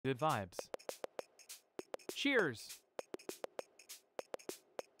Good vibes. Cheers!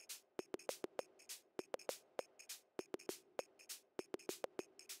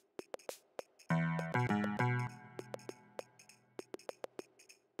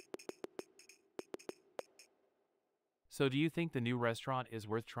 So do you think the new restaurant is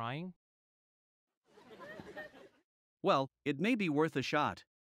worth trying? Well, it may be worth a shot.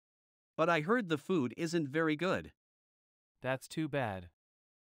 But I heard the food isn't very good. That's too bad.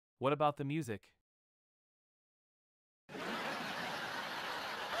 What about the music?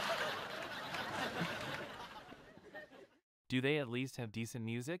 Do they at least have decent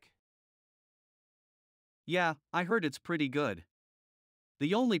music? Yeah, I heard it's pretty good.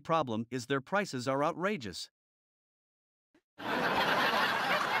 The only problem is their prices are outrageous.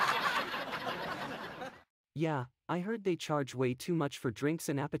 Yeah, I heard they charge way too much for drinks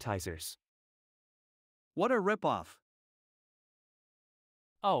and appetizers. What a ripoff.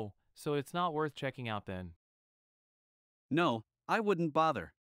 Oh, so it's not worth checking out then. No, I wouldn't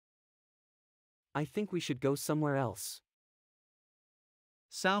bother. I think we should go somewhere else.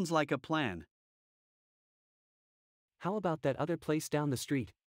 Sounds like a plan. How about that other place down the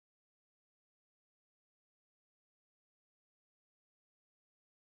street?